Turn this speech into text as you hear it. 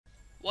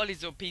What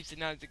is up, peeps,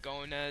 and how's it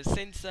going?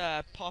 Since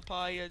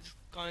Popeye has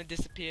kind of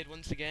disappeared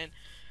once again,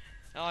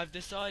 I've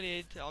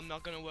decided I'm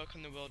not going to work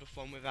on the World of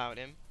Fun without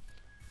him.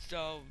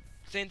 So,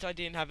 since I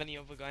didn't have any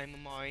other game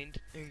in mind,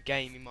 not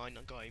game,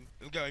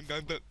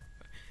 but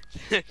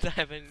since I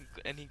haven't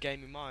got any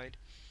game in mind,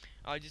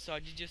 I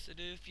decided just to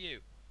do a few.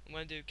 I'm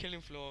going to do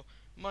Killing Floor,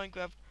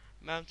 Minecraft,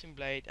 Mountain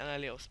Blade, and a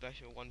little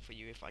special one for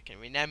you if I can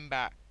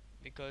remember.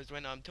 Because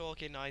when I'm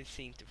talking, I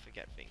seem to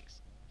forget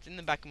things. It's in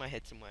the back of my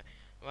head somewhere.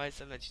 Right,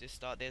 so let's just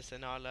start this,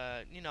 and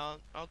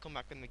I'll come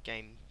back when the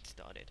game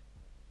started.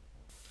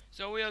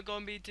 So we are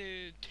going to be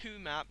to two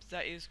maps,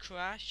 that is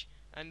Crash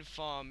and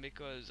Farm,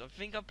 because I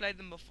think I've played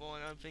them before,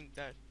 and I think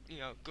they're,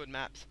 good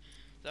maps.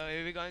 So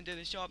here we're going to do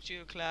the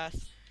Sharpshooter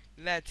class.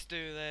 Let's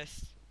do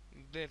this.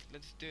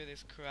 Let's do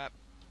this crap.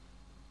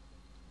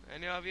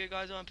 Any of you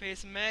guys want a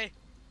piece of me?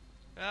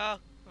 Oh,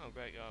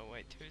 great. Oh,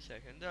 wait 2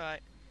 seconds.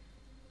 Alright.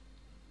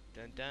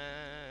 Dun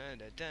dun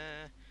dun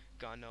dun.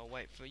 Gonna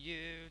wait for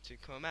you to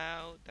come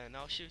out, then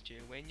I'll shoot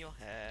you in your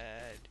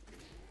head.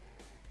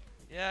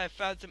 Yeah, I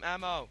found some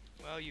ammo.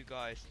 Well, you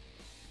guys.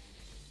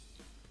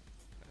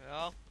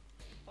 Well,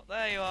 oh,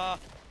 there you are.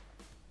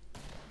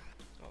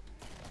 Oh.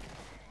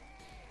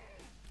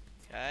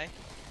 Okay.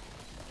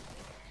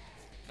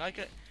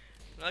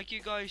 Like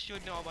you guys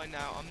should know by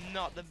now, I'm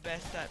not the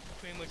best at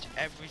pretty much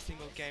every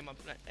single game I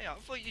play. Hey, I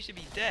thought you should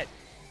be dead.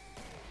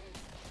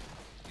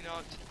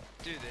 Just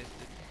do this.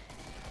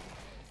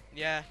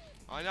 Yeah.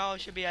 I know I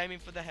should be aiming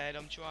for the head,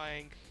 I'm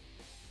trying.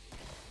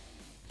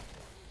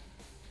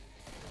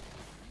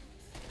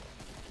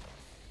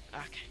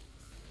 Okay.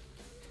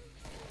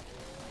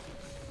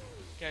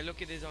 Okay, look,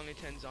 there's only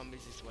 10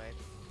 zombies this way.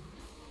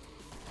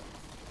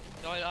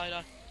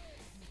 Die.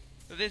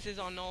 So this is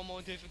on normal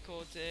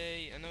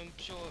difficulty, and I'm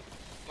sure,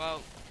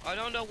 well, I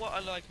don't know what I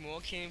like more,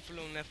 Killing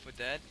Floor and Left 4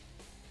 Dead.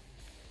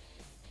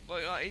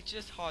 But it's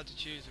just hard to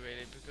choose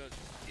really, because,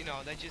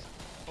 they just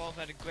both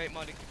had a great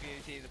modding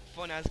community, the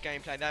fun ass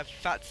gameplay. They have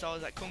fat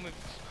souls that come with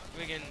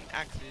friggin'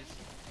 axes.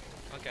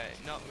 Okay,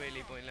 not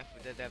really, but in Left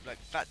 4 Dead they have like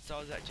fat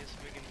souls that just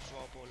friggin' throw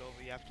up all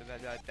over you after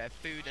their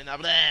food and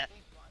blah.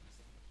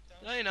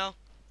 So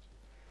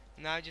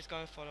now just go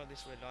and follow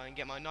this red line,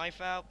 get my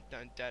knife out.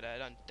 Dun dun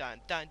dun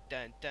dun dun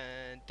dun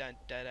dun dun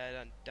dun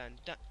dun dun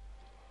dun.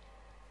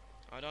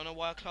 I don't know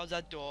why I closed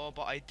that door,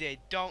 but I did.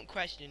 Don't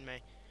question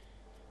me.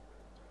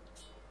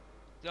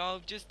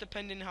 So just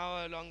depending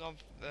how long I'll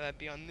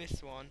be on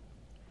this one,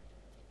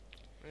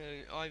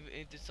 I've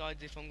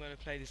decided if I'm going to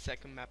play the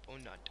second map or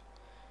not.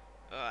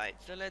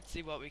 Alright, so let's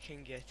see what we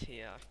can get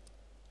here.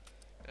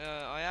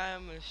 I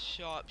am a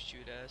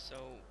sharpshooter,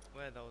 so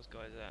where are those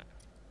guys at?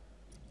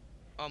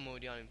 I'm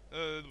already on him.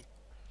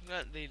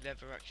 Got the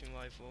lever action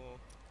rifle.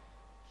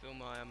 Fill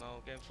my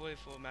ammo. Getting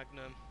 44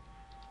 Magnum.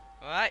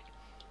 Alright.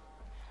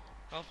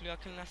 Hopefully I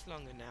can last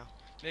longer now,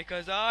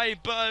 because I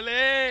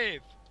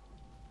believe.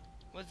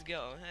 What's the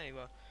girl? Hey,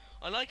 well,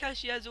 I like how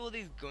she has all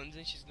these guns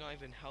and she's not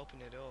even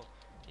helping at all.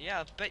 Yeah,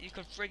 I bet you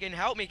could friggin'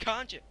 help me,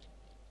 can't you?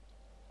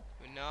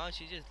 But no,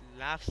 she just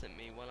laughs at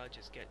me while I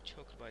just get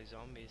chucked by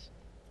zombies.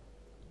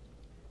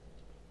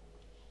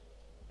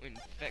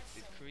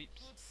 Infected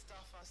creeps. Good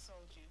stuff I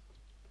sold you.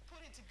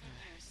 Put it to good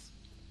use.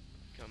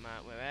 Come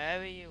out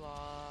wherever you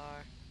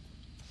are.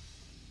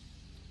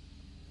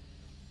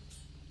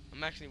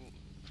 I'm actually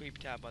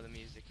creeped out by the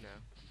music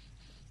now.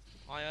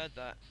 I heard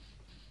that.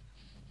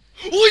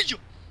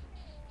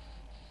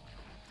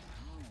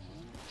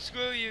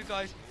 Screw you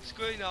guys.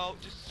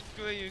 Just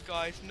screw you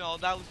guys. No,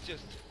 that was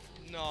just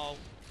no.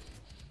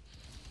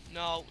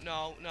 No.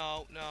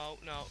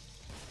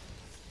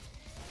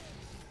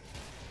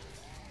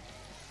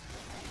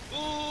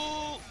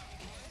 Ooh!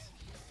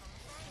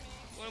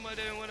 What am I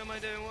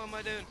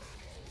doing?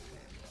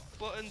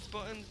 Buttons.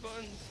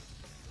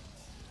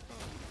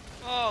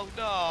 Oh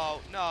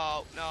no.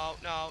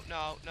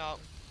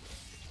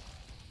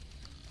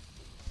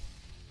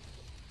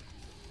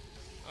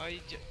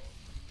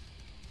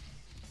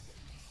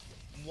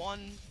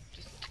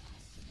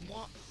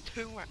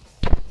 Two.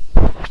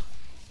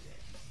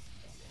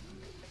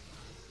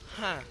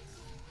 Huh.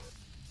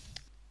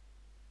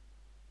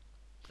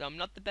 So I'm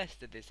not the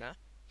best at this, huh?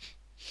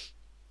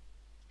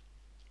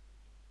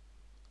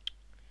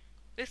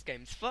 This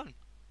game's fun.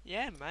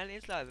 Yeah, man,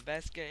 it's like the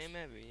best game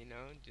ever,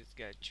 Just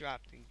get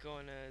trapped in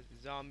corners,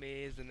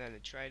 zombies, and then the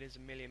trader's a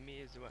million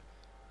meters away.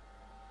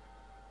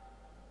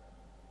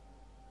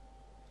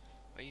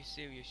 Are you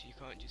serious? You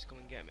can't just come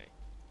and get me?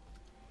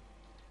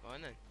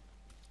 Fine then.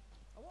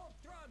 I want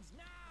drugs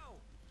now!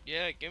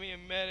 Yeah, give me a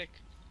medic.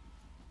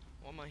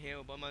 Why am I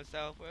here by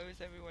myself? Where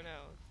is everyone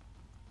else?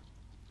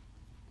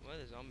 Where are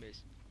the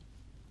zombies?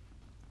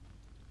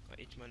 I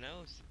itch my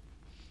nose.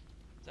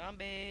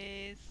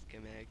 Zombies!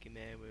 Come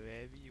here,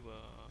 wherever you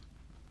are.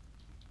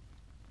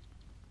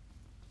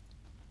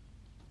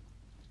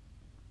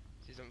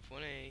 See something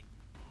funny?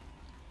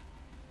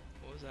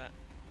 What was that?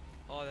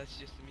 Oh, that's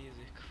just the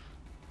music.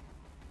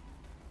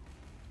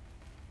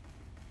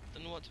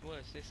 Don't know what's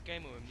worse, this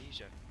game or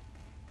Amnesia.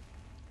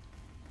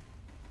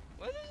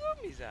 Where are the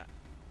zombies at?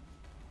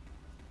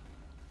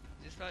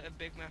 Just like a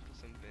big map or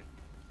something.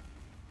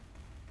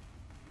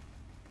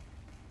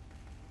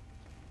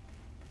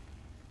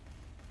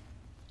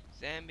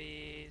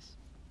 Zombies.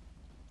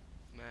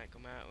 Might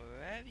come out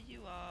wherever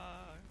you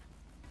are.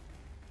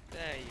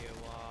 There you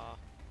are.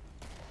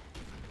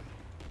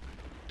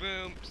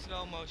 Boom,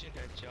 slow motion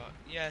headshot.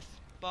 Yes,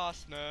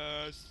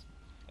 bossness.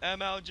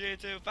 MLG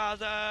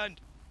 2000.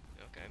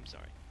 Okay, I'm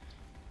sorry.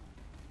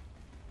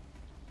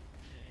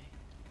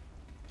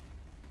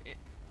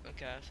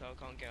 Okay, so I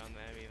can't get on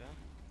there either.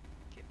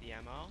 Get the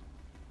ammo.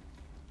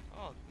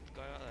 Oh, it's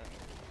got out there.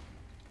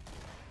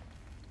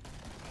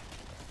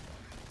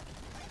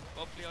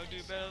 Hopefully I'll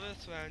do better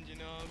this round, you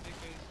know,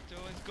 because it's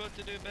always good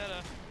to do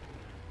better.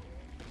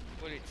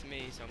 Well, it's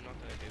me, so I'm not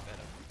gonna do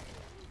better.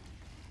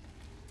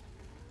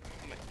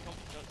 Come on,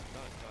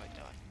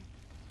 die.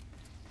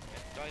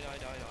 Yeah,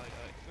 die.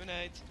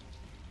 Grenades.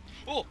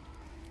 Oh!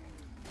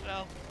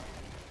 Hello.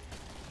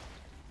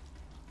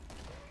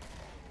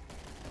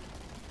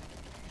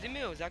 Is it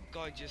me or is that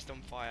guy just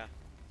on fire?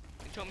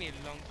 It took me a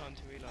long time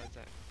to realise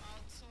that.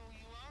 I'll tool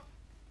you up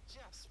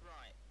just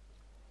right.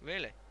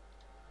 Really?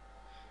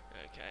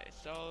 Okay,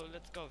 so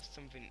let's go with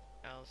something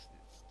else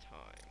this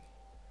time.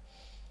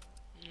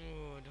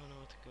 Oh, I don't know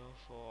what to go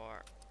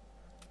for.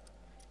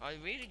 I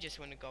really just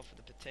want to go for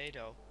the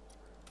potato.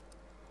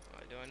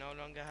 Do I no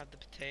longer have the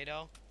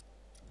potato?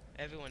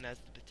 Everyone has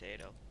the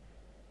potato.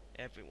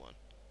 Everyone.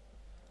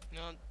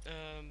 Not,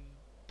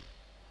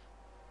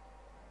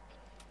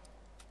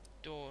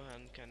 door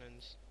hand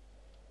cannons.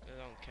 I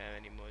don't care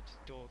anymore, it's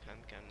door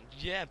hand cannons.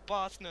 Yeah,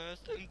 bossness!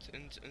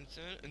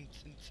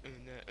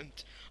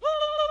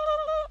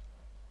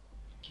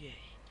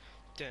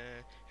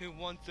 Yeah. Who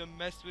wants to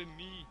mess with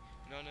me?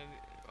 None of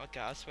it. Okay,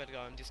 I swear to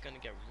God, I'm just gonna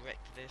get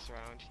wrecked this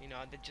round. You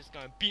know, they're just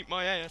gonna beat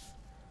my ass.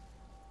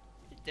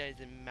 It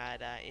doesn't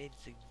matter,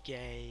 it's a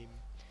game.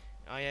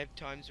 I have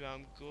times where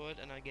I'm good,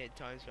 and I get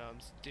times where I'm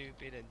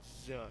stupid and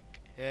suck.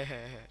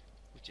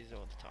 Which is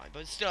all the time.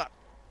 But stop!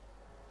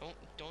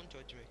 Don't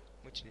judge me.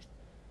 Watch this.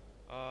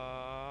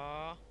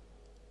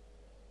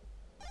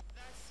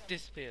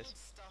 Disappears. Good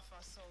stuff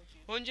I sold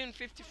you.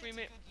 153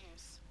 minutes. Good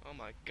use. Oh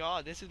my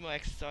God, this is my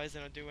exercise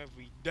that I do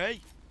every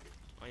day.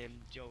 I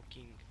am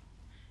joking.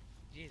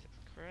 Jesus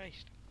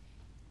Christ.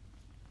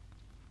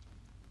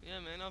 Yeah,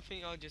 man, I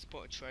think I'll just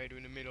put a trader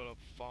in the middle of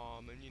a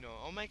farm, and you know,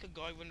 I'll make a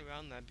guy run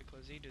around that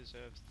because he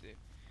deserves to.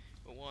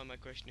 But why am I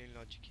questioning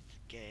logic? It's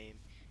a game.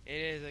 It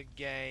is a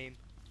game.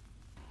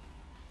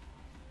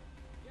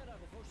 Get her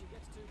before she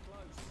gets too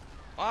close.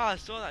 Ah, I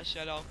saw that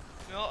shadow.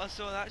 No, I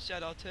saw that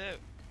shadow too.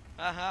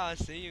 Haha, I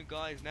see you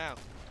guys now.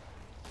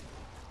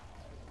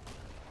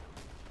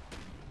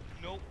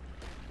 Nope.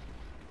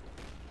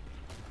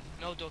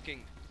 No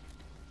ducking.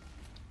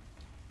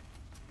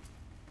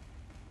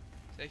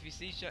 So if you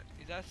see is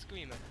that a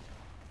screamer?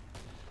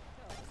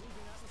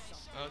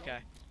 Okay,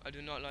 I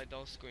do not like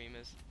those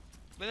screamers.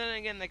 But then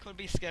again, they could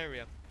be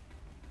scarier.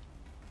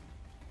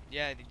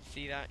 Yeah, did you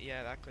see that?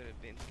 Yeah, that could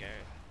have been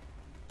scary.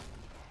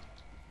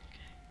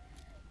 Okay.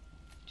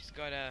 Just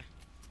gotta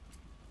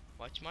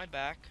watch my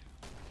back.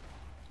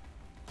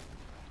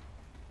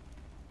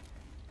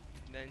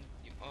 Then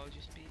I'll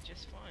just be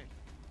just fine.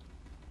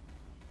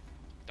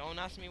 Don't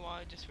ask me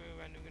why I just threw a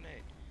random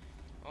grenade.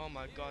 Oh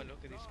my God,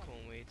 look at these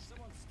corn weeds.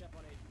 Someone step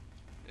on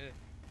it.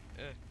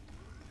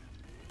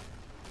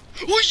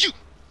 Who's you?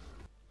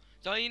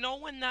 So you know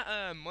when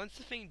that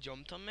monster thing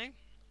jumped on me?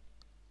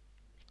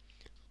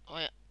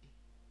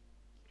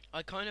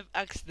 I kind of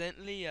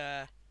accidentally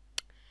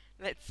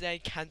let's say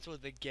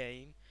cancelled the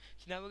game.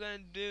 So now we're gonna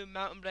do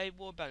Mountain Blade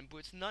Warband, but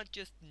it's not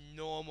just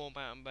normal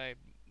Mountain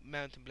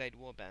Blade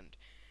Warband.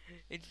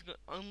 It's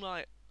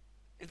unlike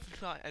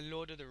it's like a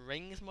Lord of the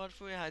Rings mod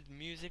for it. It had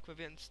music with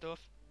it and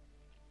stuff,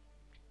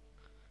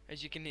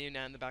 as you can hear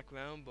now in the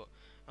background. But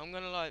I'm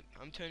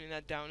turning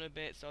that down a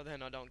bit so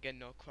then I don't get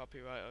no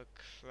copyright or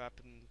crap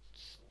and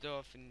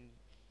stuff. And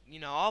you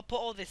know, I'll put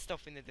all this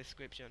stuff in the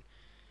description.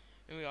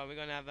 Here we are. We're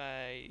gonna have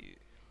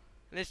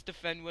let's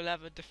defend. We'll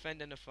have a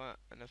defend and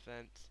an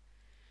offense.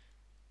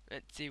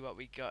 Let's see what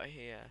we got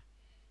here.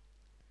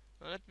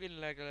 Well, let's be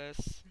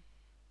Legolas.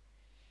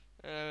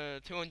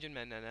 200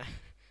 men, no.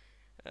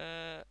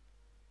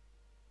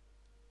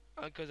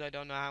 Because I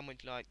don't know how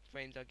much like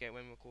frames I get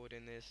when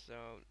recording this,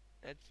 so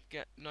let's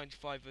get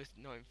 95 versus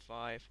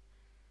 95.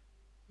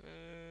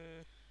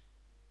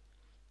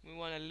 We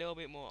want a little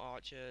bit more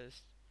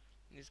archers.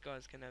 These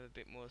guys can have a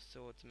bit more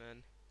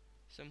swordsmen.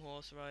 Some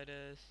horse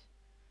riders.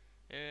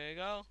 Here we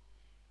go.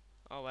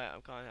 Oh wait, I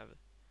can't have it.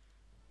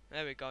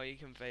 There we go, you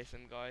can face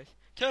them guys.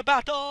 To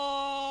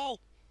battle!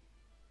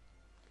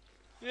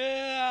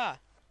 Yeah!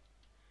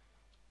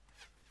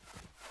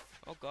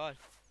 Oh God.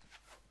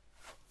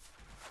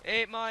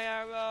 Eat my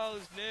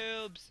arrows,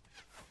 noobs!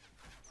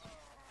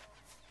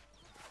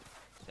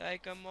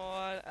 Take them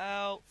all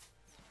out.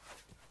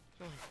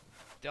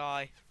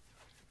 Die.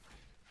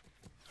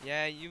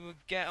 Yeah, you will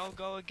I'll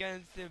go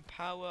against the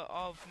power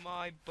of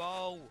my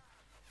bow.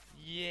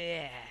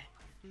 Yeah.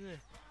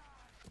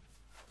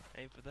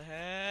 Aim for the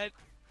head.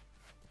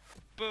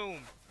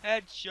 Boom.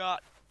 Headshot.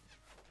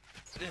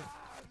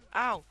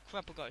 Ow!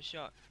 Crap, I got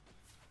shot.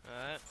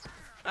 Alright.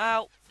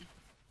 Ow!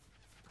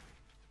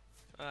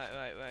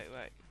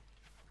 Right.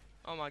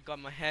 Oh my god,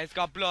 my hair's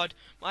got blood!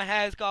 My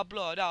hair's got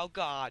blood! Oh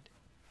god!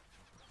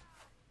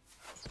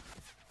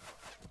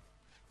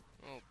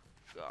 Oh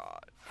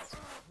god.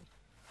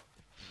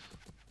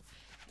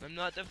 I'm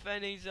not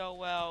defending so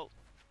well.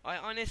 I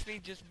honestly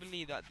just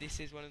believe that this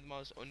is one of the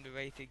most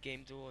underrated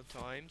games of all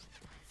times.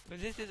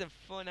 Because this is a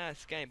fun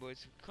ass game, but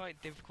it's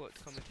quite difficult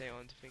to commentate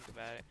on to think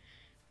about it.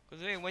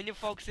 Because really, when you're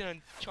focusing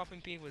on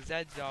chopping people's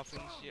heads off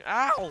and shit.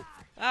 Ow!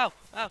 Ow!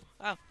 Ow!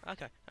 Ow!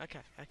 Okay.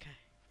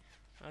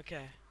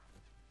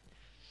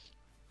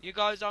 You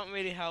guys aren't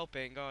really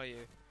helping, are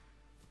you?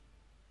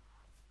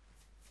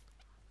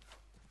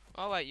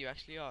 Oh wait, you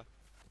actually are.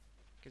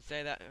 I can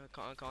say that.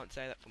 I can't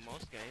say that for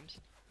most games.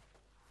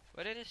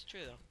 But it is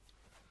true though.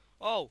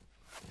 Oh!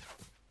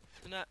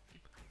 That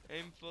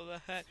aim for the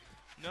head.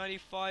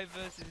 95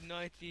 versus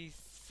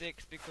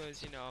 96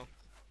 because, you know,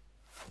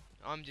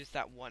 I'm just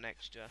that one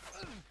extra.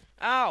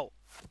 Ow!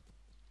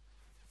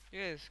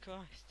 Jesus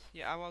Christ.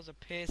 Your arrows are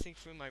piercing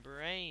through my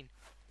brain.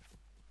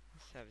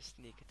 Let's have a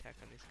sneak attack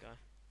on this guy.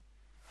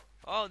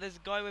 Oh, there's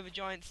a guy with a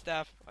giant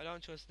staff. I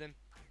don't trust him.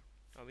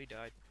 Oh, he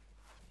died.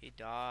 He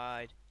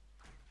died.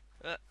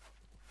 Okay.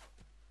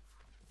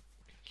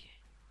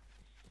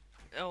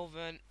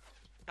 Elven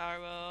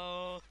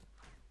arrow.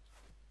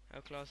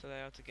 How close are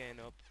they to getting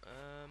up?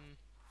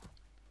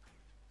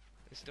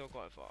 They're still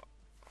quite far.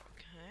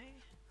 Okay.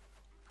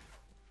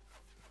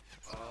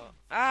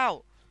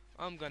 Ow!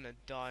 I'm gonna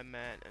die,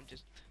 man. I'm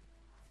just.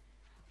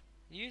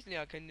 Usually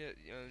I can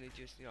only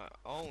just, you know,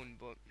 own,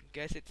 but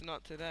guess it's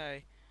not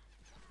today.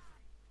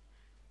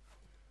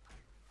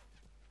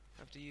 I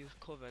have to use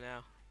cover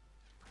now.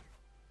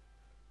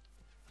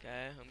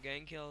 Okay, I'm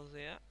getting kills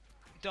here.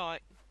 Die!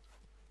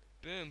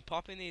 Boom!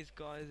 Popping these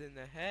guys in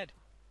the head.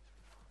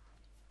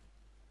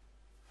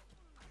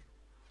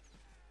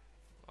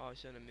 Oh, I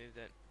shouldn't have moved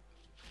it.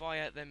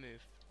 Fire at their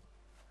move.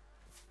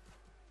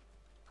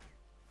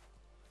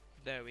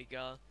 There we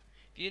go.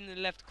 If you're in the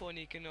left corner,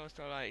 you can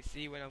also like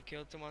see when I've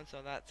killed someone.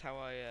 So that's how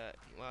I,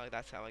 well,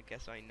 that's how I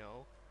guess I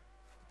know.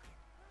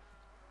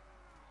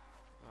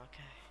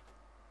 Okay.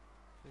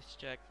 Let's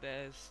check.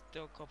 There's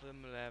still a couple of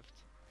them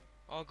left.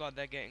 Oh god,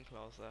 they're getting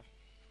closer.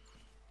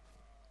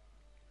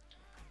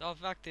 The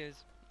fact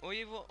is, all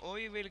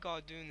you really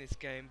gotta do in this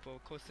game for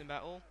custom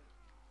battle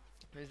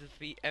is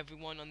defeat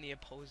everyone on the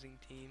opposing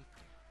team,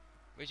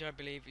 which I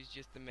believe is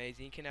just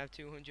amazing. You can have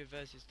 200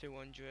 versus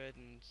 200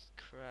 and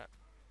crap.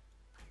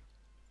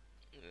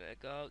 There we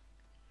go.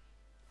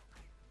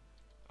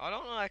 I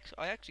don't know.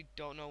 I actually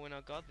don't know when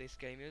I got this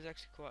game. It was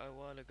actually quite a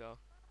while ago.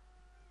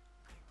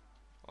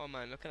 Oh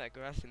man, look at that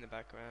grass in the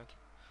background.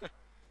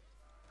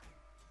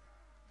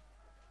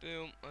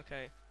 Boom.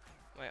 Okay.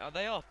 Wait, are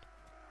they up?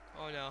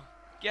 Oh no.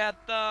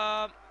 Get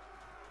them!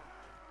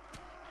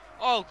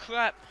 Oh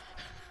crap!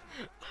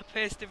 I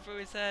pierced him through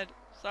his head.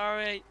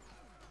 Sorry.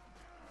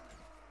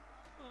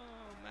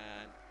 Oh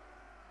man.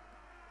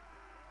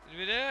 Did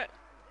we do it?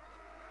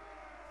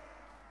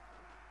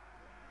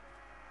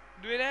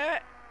 Did we do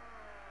it?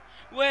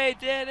 We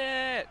did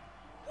it!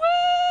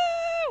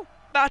 Woo!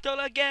 Battle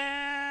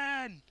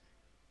again!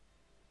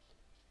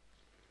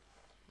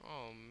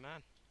 Oh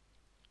man.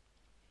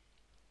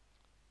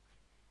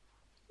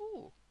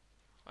 Ooh.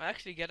 I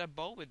actually get a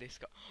bow with this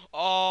guy.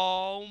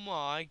 Oh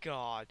my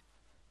god.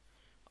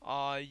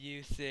 Are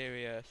you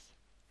serious?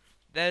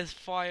 There's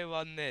fire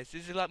on this.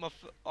 This is like my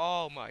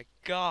oh my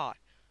god.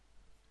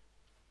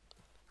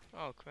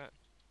 Oh crap.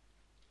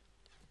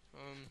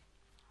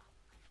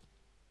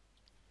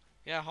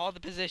 Yeah, hold the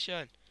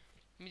position.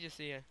 Let me just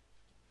see here.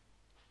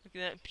 Look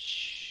at that.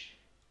 Psh.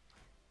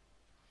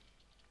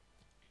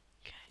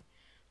 Okay.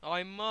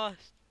 I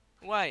must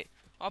wait.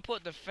 I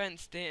put the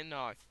fence, didn't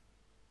I?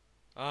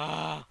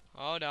 Ah,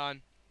 hold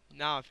on.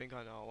 Now I think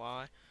I know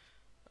why.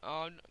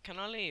 Oh, can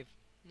I leave?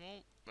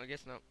 No, I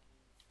guess not.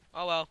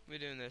 Oh well, we're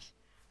doing this.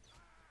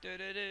 Do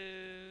do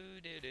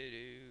do do do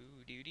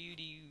do do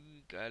do.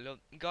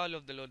 Gotta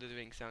love the Lord of the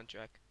Rings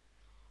soundtrack.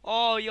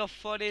 Oh, your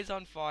foot is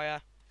on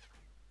fire.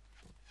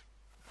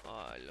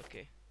 Oh,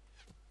 lucky.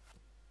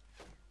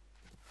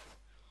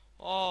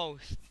 Oh,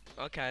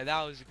 okay,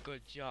 that was a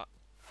good shot.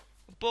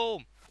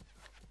 Boom.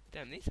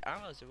 Damn, these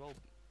arrows are all.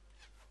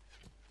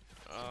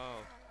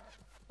 Oh.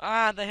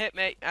 Ah, they hit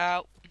me.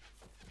 Ow.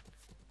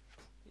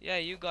 Yeah,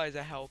 you guys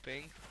are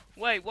helping.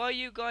 Wait, why are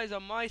you guys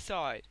on my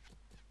side?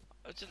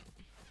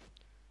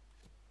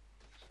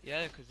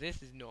 Yeah, because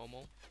this is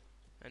normal.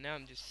 And now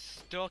I'm just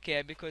stuck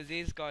here because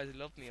these guys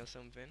love me or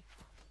something.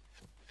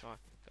 Go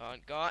on,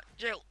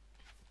 chill.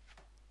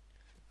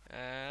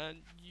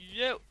 And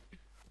you.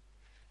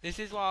 This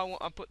is why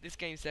I put this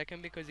game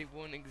second, because it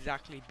won't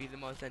exactly be the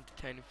most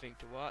entertaining thing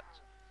to watch.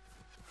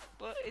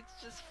 But it's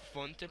just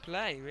fun to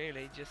play,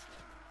 really. Just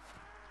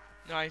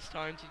nice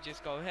time to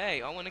just go,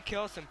 hey, I want to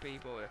kill some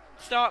people.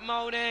 Start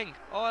moaning,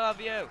 all of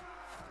you.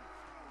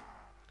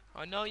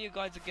 I know you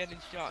guys are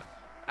getting shot.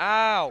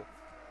 Ow!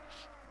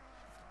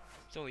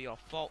 It's all your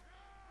fault.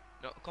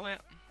 No, come here.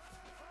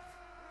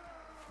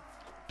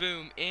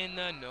 Boom, in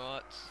the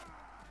nuts.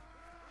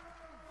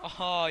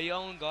 Oh, your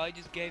own guy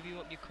just gave you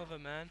up your cover,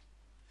 man.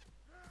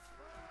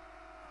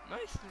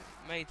 Nice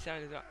made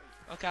sound as well.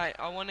 Okay,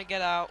 I want to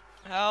get out.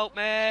 Help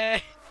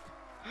me!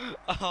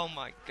 Oh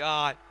my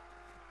god.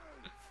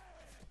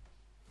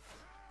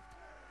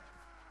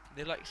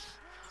 They're like,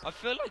 I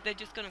feel like they're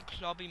just gonna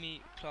clobber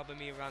me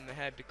around the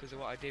head because of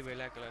what I did with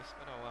Legolas.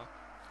 But oh well.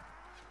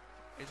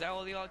 Is that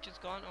all the archers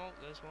gone? Oh,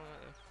 there's one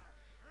right there.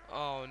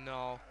 Oh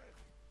no.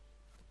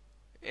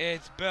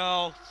 It's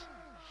built.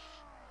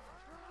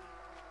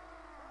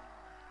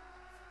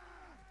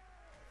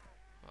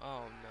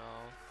 Oh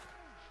no.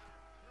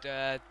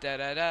 Da da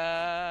da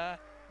da.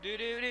 Do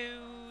do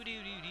do do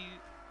do do.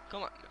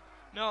 Come on.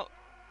 No.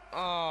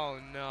 Oh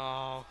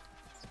no.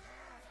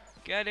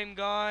 Get him,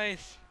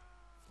 guys.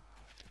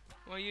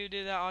 While you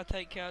do that, I'll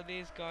take care of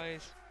these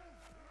guys.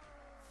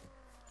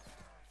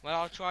 Well,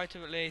 I'll try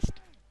to at least.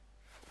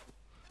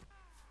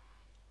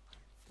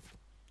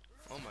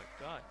 Oh my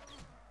god.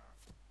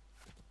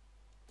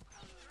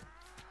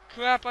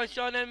 Crap, I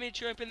shot an enemy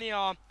troop in the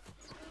arm.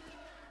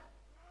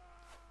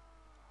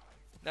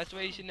 That's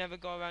why you should never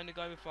go around the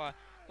guy with fire.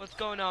 What's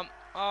going on?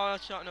 Oh, I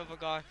shot another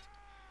guy.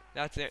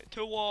 That's it.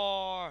 To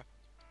war!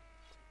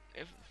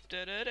 If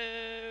let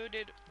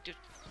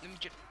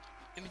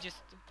me just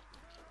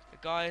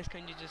guys,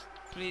 can you just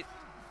please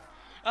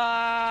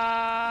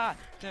ah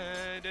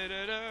da da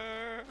da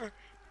da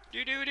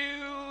do do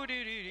do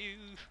do do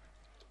do.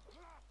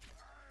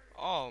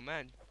 Oh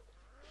man,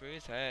 through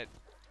his head.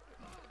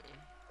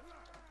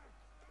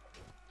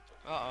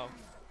 Uh oh.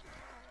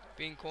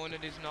 Being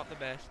cornered is not the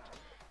best.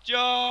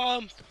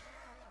 Jump!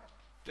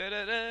 Da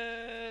da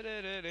da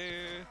da da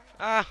da.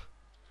 Ah!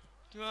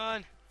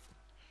 Run!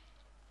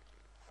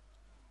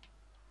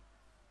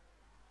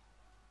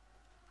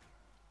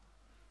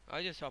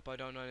 I just hope I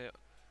don't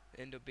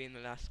end up being the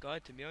last guy,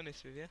 to be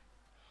honest with you.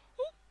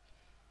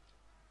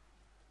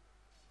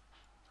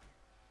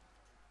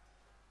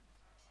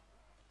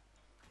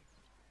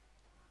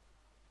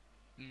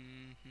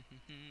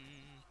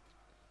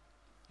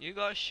 You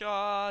got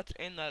shot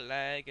in the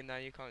leg and now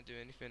you can't do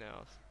anything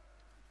else.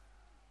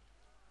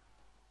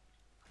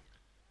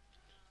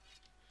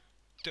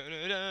 Dun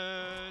 -dun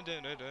 -dun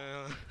 -dun -dun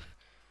 -dun.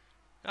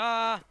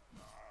 Ah!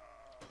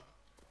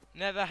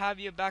 Never have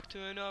you back to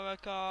an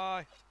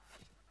Urukai.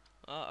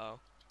 Uh-oh.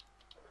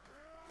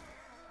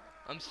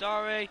 I'm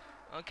sorry.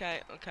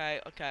 Okay,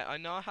 okay, okay. I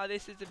know how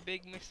this is a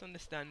big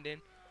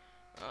misunderstanding.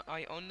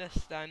 I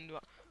understand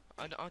what...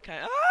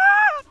 okay.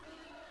 Ah!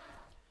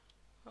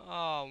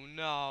 Oh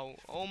no.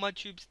 All my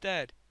troops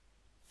dead.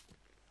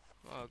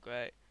 Oh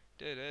great.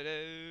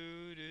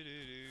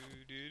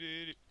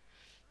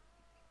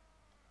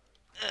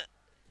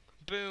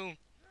 Boom.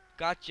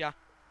 Gotcha.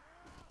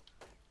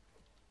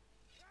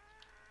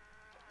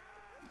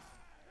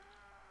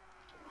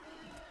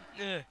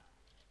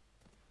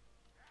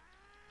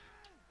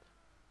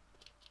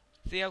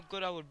 See how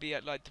good I would be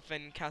at like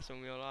defending castle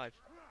in real life.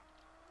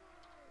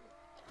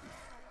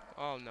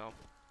 Oh no.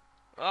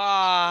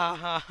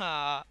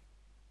 Ah!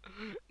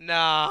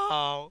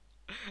 No!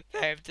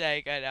 They've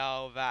taken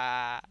over!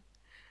 Ah!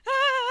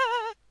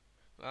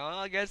 Well,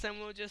 I guess then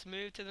we'll just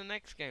move to the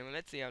next game and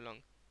let's see how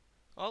long.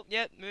 Oh,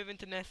 yep, moving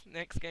to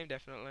next game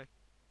definitely.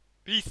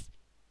 Peace!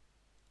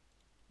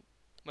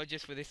 Well,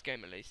 just for this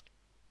game at least.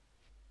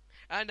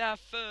 And our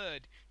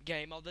third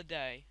game of the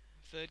day.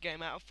 Third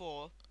game out of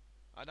 4.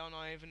 I don't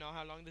even know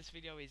how long this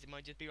video is. It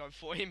might just be like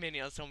 40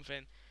 minutes or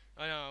something.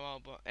 I don't know,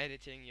 but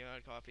editing your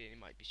own copy, it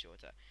might be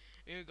shorter.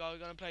 Here we go, we're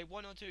going to play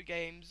 1 or 2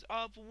 games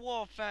of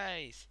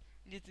Warface.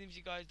 Just if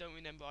you guys don't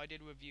remember, I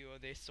did a review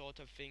of this sort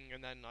of thing,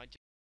 and then I just...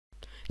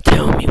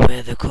 Tell me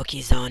where the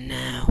cookies are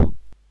now.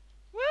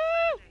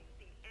 Woo!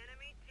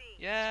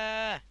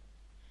 Yeah!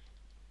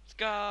 Let's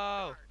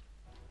go!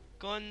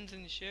 Guns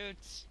and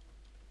shoots.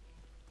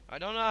 I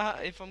don't know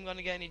if I'm going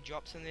to get any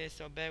drops in this,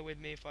 so bear with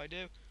me if I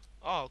do.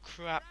 Oh,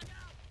 crap.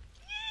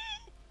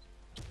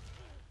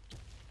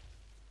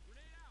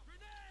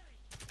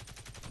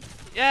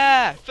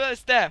 Yeah!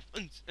 First death!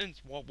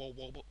 Whoa, whoa,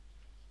 whoa, whoa.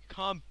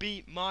 Can't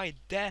beat my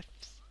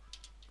deaths.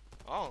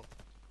 Oh.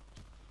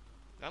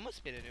 That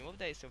must be the new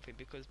update or something,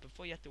 because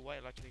before you had to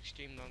wait like an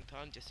extreme long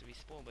time just to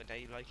respawn, but now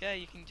you're like, yeah,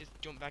 you can just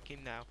jump back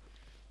in now.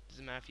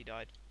 Doesn't matter if you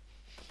died.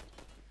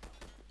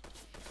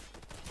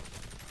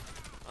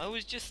 I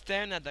was just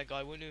staring at that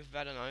guy, wouldn't have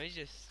had an eye. He's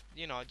just,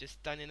 you know, just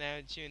standing there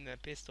and shooting their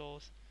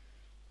pistols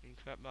and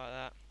crap like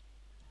that.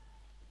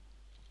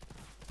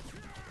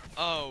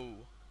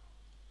 Oh.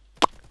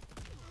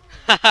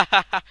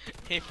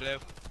 He flew.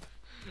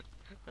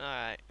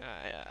 Alright.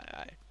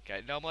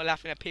 Okay, no more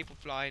laughing at people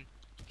flying.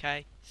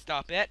 Okay,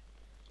 stop it.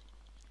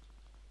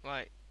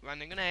 Right,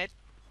 running grenade.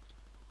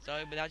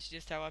 Sorry, but that's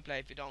just how I play.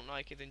 If you don't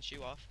like it, then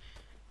shoot off.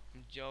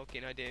 I'm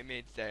joking, I didn't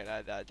mean to say it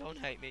like that. Don't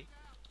hate me.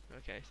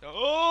 Okay, so...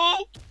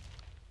 Oh!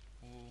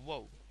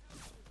 Whoa.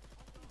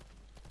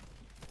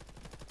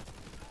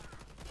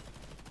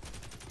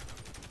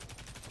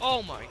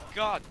 Oh my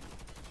god!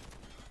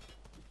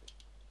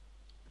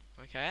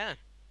 Okay.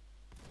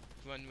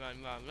 Run.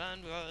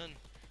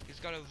 He's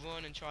gotta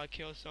run and try to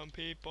kill some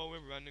people with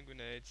random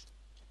grenades.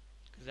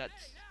 Cause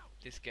that's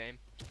this game.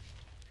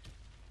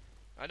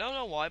 I don't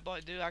know why, but I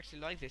do actually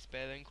like this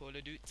better than Call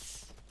of Duty.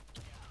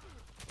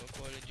 Or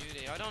Call of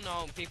Duty. I don't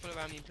know, people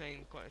around me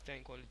playing Call of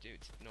Duty,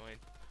 it's annoying.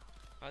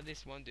 I had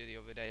this one dude the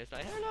other day, it's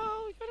like,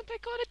 hello, you wanna play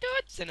Call of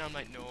Duty? And I'm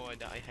like, no,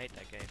 I hate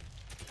that game.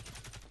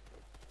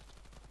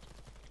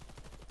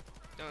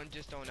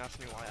 Don't ask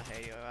me why I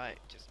hate it, alright?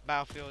 Just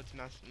Battlefield's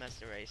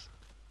master race.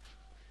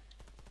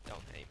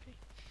 Don't hate me.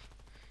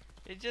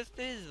 It just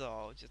is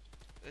though, it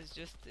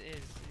just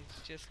is.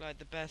 It's just like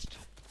the best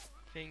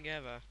thing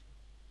ever.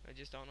 I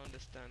just don't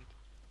understand.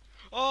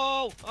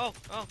 Oh,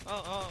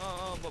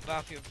 but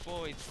Battlefield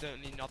 4 is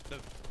certainly not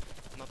the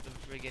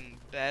friggin'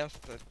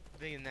 best. The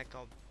friggin' that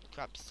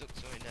crap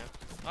sucks right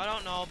now. I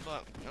don't know,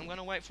 but I'm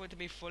gonna wait for it to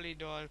be fully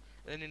done.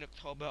 Then in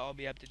October I'll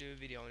be able to do a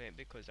video on it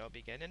because I'll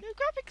be getting a new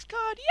graphics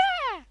card.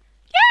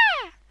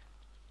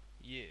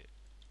 Yeah.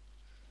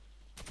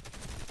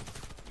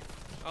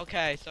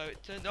 Okay, so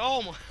it turned.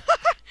 Oh my!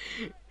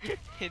 It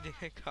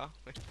didn't come.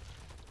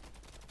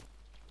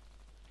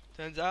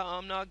 Turns out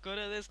I'm not good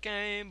at this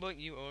game, but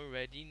you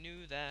already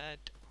knew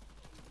that.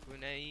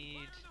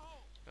 Grenade.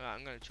 Alright,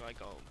 I'm gonna try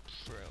go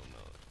pro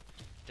mode.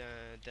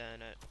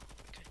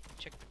 Okay,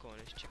 check the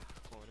corners,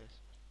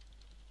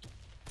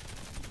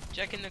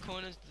 Checking the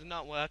corners does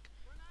not work.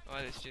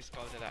 Alright, let's just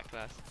go to that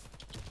class.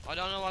 I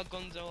don't know what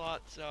guns are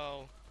what,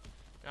 so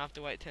I have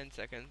to wait 10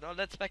 seconds. Oh,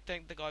 let's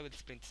spectate the guy with the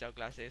Splinter Cell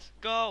glasses.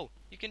 Go!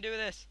 You can do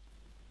this!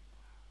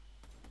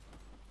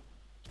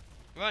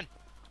 Run!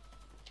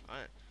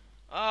 Alright.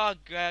 Oh,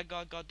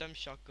 goddamn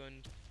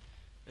shotgun.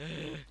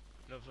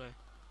 Lovely.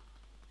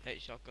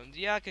 Hate shotguns.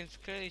 Yeah, I can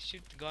clearly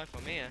shoot the guy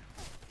from here.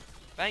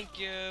 Thank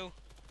you!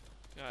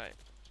 Alright.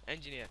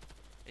 Engineer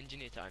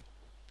time.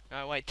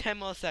 Alright, wait, 10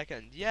 more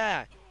seconds.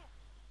 Yeah!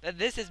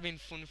 This has been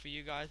fun for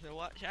you guys to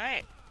watch.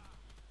 Hey!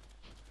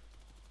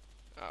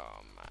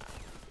 Oh, man.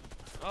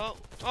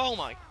 Oh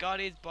my god,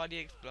 his body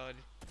exploded.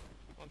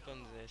 What gun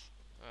is this?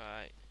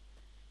 Alright.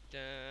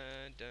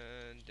 Dun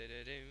dun dun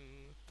dun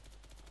dun.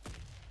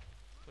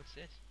 What's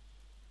this?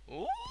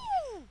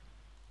 Ooh!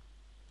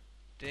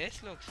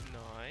 This looks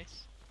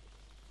nice.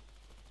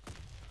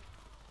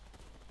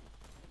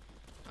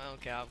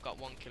 Okay, I've got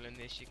one kill in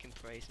this. You can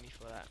praise me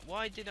for that.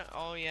 Why did I?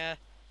 Oh yeah.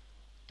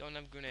 Don't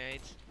have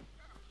grenades.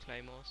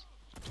 Claymores.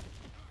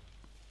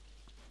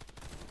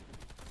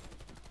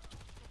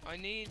 I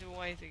need a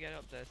way to get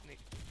up there, Sneak.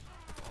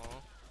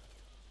 Oh.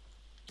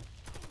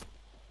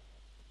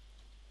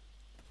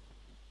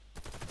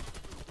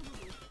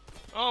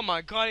 Oh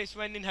my god, it's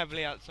raining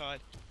heavily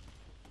outside.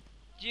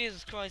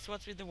 Jesus Christ,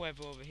 what's with the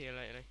weather over here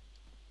lately?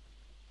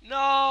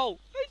 No!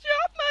 I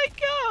dropped my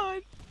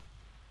gun!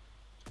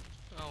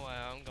 Oh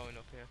well, I'm going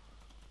up here.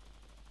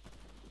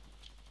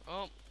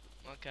 Oh,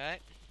 okay.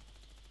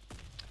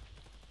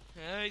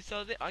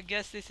 So I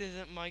guess this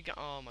isn't my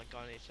oh my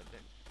god, it's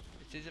something.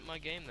 This isn't my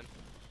game then.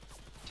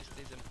 It just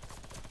isn't.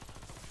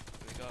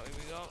 Here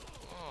we go.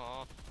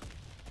 Oh.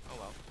 Oh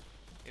well.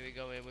 Here we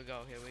go.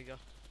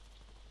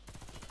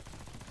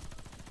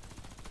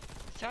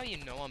 That's how you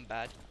know I'm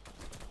bad.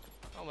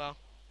 Oh well.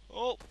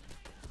 Oh!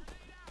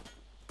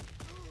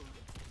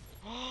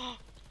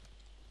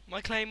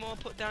 My claymore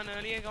put down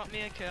earlier got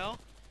me a kill.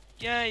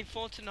 Yay,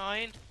 4 to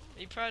 9. Are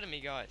you proud of me,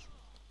 guys?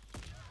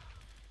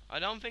 I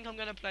don't think I'm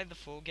gonna play the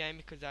full game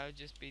because that would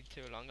just be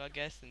too long, I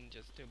guess, and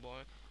just too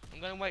boring. I'm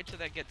gonna wait till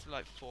that gets to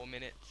like 4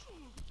 minutes.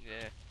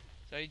 Yeah.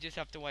 So you just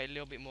have to wait a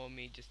little bit more of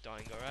me just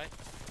dying, alright?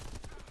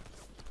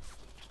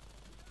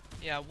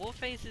 Yeah,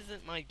 Warface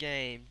isn't my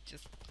game.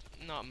 Just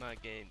not my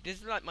game. This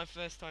is like my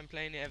first time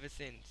playing it ever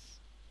since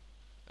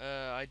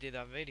I did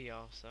that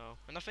video, so.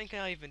 And I think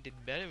I even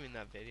did better in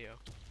that video.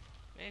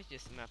 Maybe it's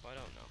just a map, I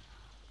don't know.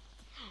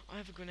 I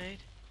have a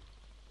grenade.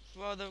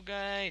 Throw the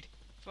grenade.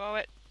 Throw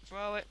it.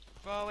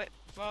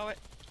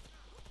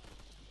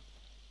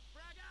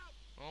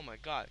 Oh my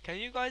god, can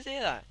you guys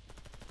hear that?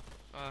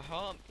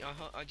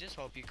 I just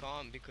hope you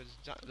can't because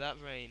that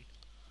rain.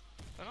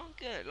 I don't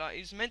get it, like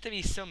it's meant to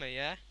be summer,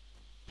 yeah?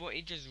 But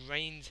it just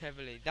rains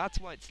heavily. That's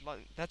why it's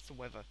like, that's the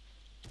weather.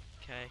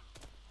 Okay,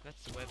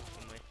 that's the weather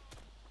for me.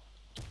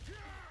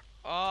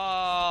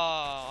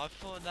 Oh, I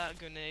thought that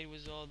grenade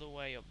was all the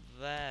way up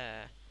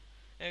there.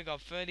 There we go,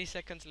 30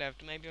 seconds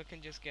left. Maybe I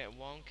can just get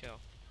one kill.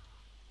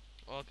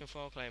 Or I can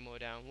throw a claymore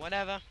down.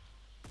 Whatever.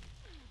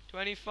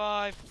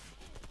 25.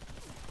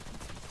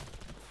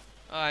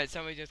 Alright,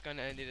 so we're just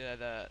gonna end it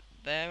at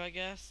there, I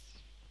guess.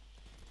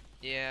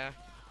 Yeah.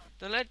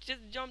 So let's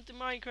just jump to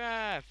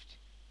Minecraft.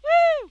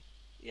 Woo!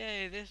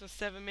 Yay, this was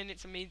 7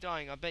 minutes of me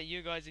dying. I bet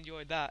you guys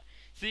enjoyed that.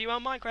 See you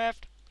on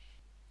Minecraft.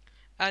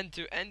 And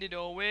to end it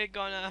all, we're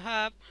gonna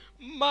have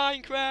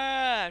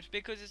Minecraft!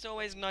 Because it's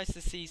always nice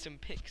to see some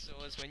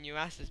pixels when your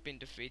ass has been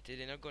defeated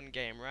in a gun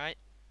game, right?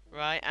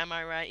 Right? Am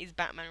I right? Is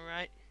Batman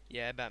right?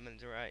 Yeah,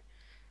 Batman's right.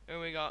 Here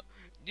we go.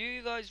 Do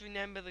you guys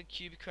remember the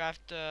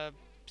CubeCraft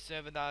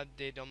server that I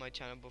did on my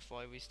channel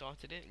before I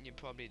restarted it? You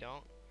probably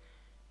don't.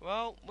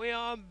 Well, we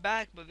are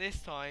back, but this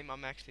time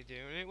I'm actually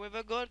doing it with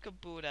a good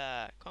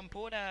computer.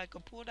 Computer.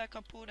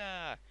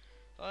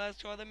 So let's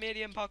try the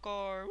medium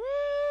parkour.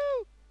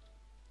 Woo!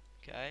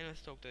 Okay,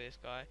 let's talk to this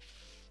guy.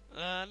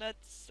 I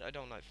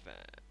don't like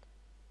that.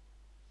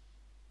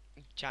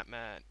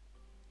 Chapman.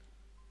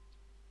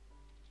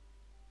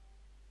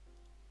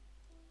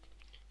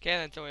 Okay,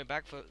 then so we're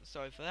back for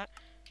sorry for that.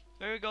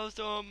 There we go,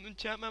 some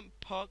Chapman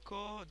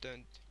parkour.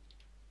 Don't.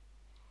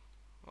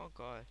 Oh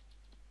god.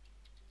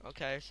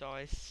 Okay, so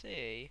I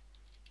see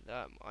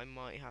that I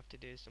might have to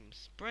do some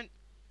sprint.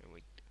 Here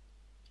we.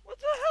 What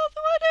the hell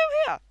do I do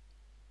here?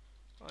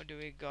 How do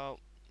we go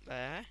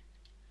there?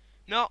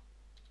 No.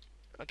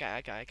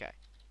 Okay.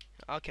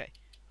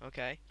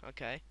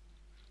 Okay.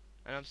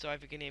 And I'm sorry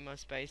if you can hear my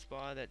space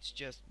bar. That's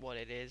just what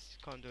it is.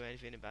 Can't do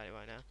anything about it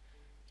right now.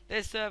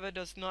 This server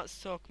does not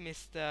suck,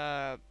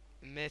 Mr.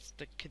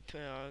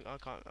 I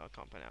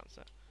can't pronounce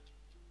it.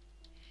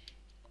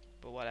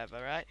 But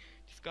whatever, right?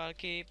 Just gotta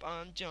keep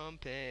on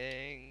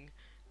jumping,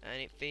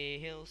 and it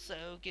feels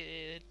so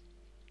good.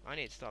 I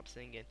need to stop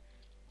singing.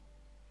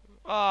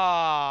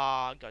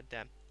 Oh,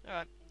 goddamn.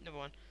 Alright, number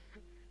one.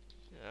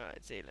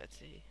 Alright, let's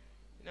see.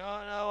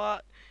 No,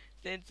 what?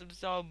 Since I'm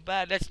so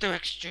bad, let's do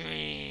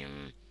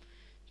extreme.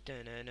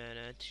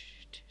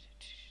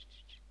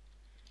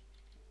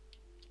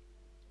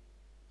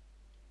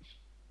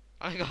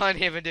 I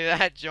can't even do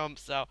that jump,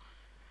 so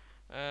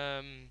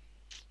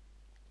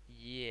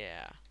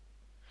yeah.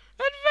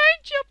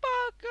 Adventure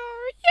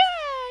parkour!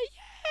 Yeah!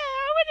 I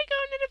wanna go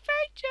on an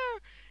adventure!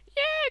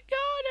 Yeah,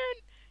 garden!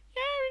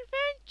 Yeah,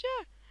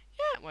 adventure!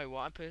 Yeah! Wait,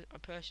 what? I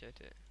pushed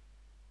it.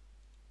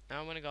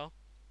 Now I wanna go.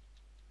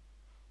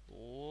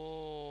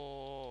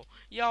 Oh,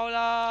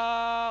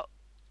 YOLO!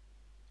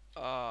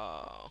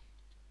 Oh.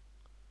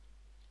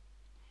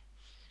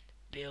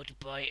 Built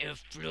by a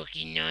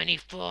Fluky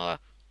 94.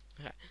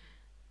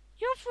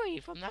 You're free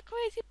from that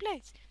crazy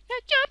place. Now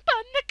jump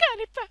on the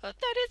cauliflower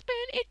that has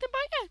been eaten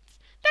by ants.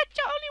 That's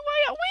the only way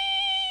out.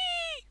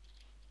 Whee!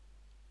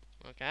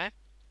 Okay.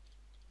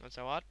 That's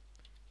so hard.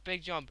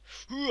 Big jump.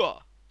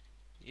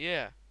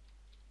 Yeah.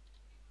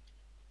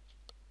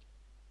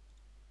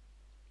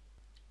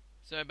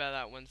 Sorry about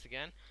that once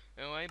again.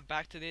 Anyway,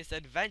 back to this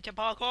adventure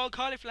parkour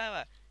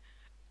cauliflower.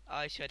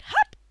 I should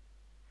hop,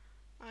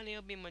 and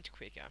it'll be much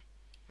quicker.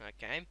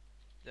 Okay.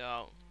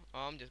 So,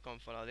 I'm just gonna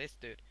follow this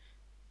dude.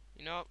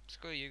 You know,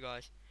 screw you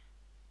guys.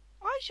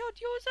 I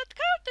should use that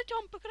card to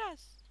jump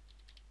across.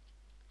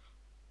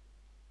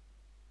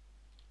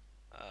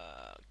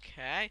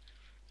 Okay.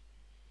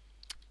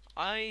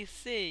 I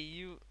see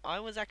you. I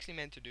was actually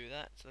meant to do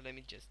that, so let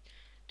me just.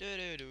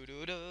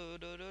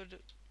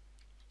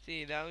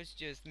 See, that was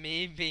just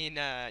me being,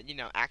 you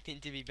know,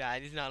 acting to be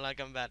bad. It's not like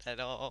I'm bad at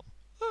all.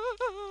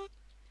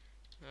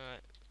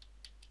 Alright.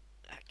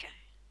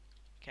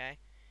 Okay.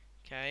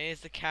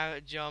 Here's the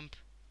carrot jump.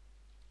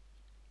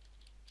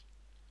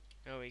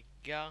 There we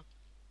go.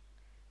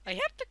 I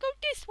have to go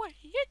this way.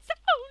 It's the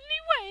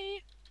only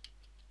way.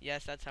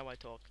 Yes, that's how I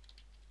talk.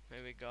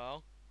 There we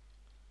go.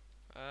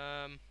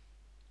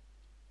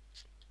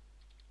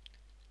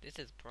 This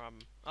is a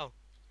problem. Oh.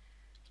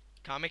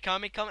 Come.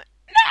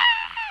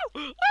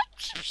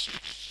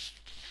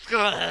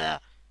 No!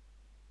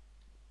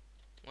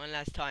 One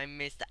last time,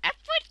 Mr.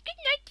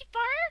 F-94.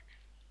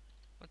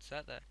 What's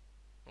that there?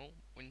 Oh,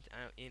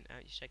 out, in,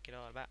 out, you shake it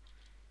all about.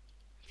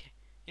 Okay.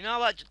 You know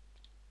what?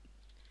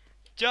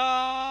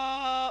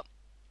 Jump!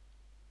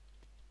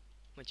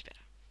 Much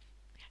better.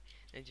 Okay.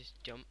 And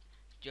just jump.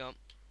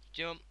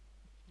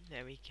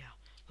 There we go.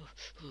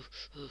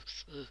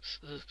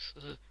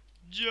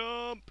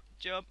 Jump!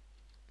 Jump,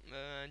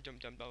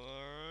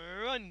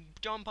 run!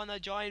 Jump on the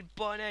giant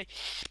bunny!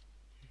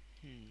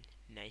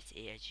 Nice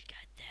ears you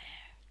got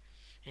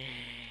there.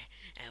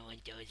 I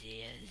want those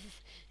ears.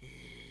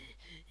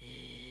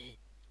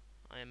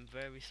 I am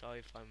very sorry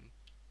if I'm,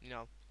 you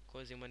know,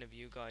 causing one of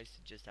you guys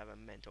to just have a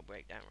mental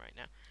breakdown right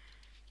now.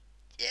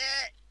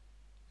 Yeah!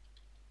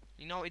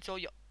 You know, it's all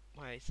your...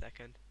 Wait a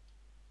second.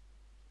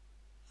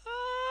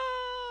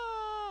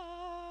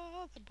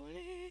 Ah, the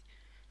bunny.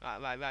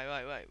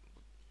 Right.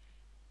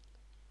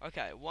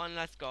 Okay, one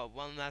last go,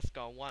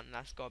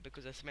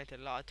 because I spent a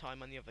lot of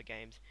time on the other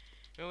games.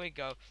 Here we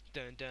go.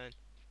 Dun.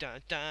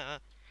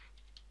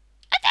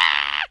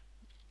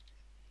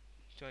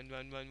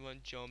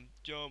 Run, jump,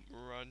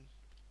 run.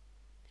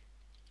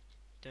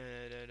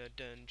 Dun.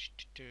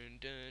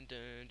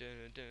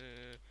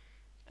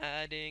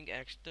 Adding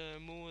extra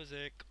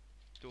music.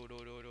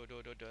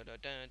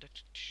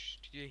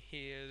 You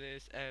hear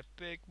this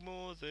epic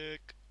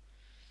music?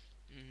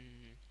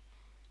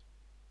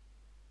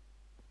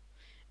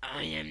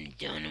 I am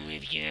done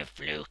with you,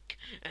 Fluke.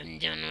 I'm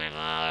done with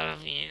all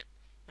of you.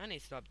 I need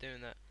to stop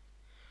doing that.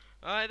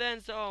 Alright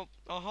then, so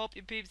I hope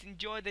you peeps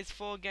enjoyed this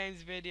 4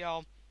 games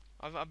video.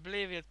 I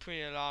believe it's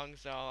pretty long,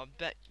 so I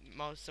bet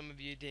some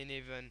of you didn't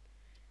even,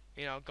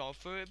 you know, go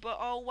through it. But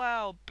oh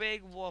wow,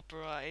 big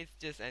whopper, it's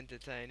just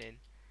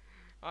entertaining.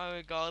 There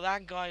we go,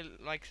 that guy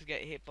likes to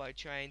get hit by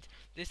trains.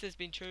 This has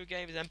been True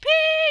Gamers, and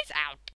peace out!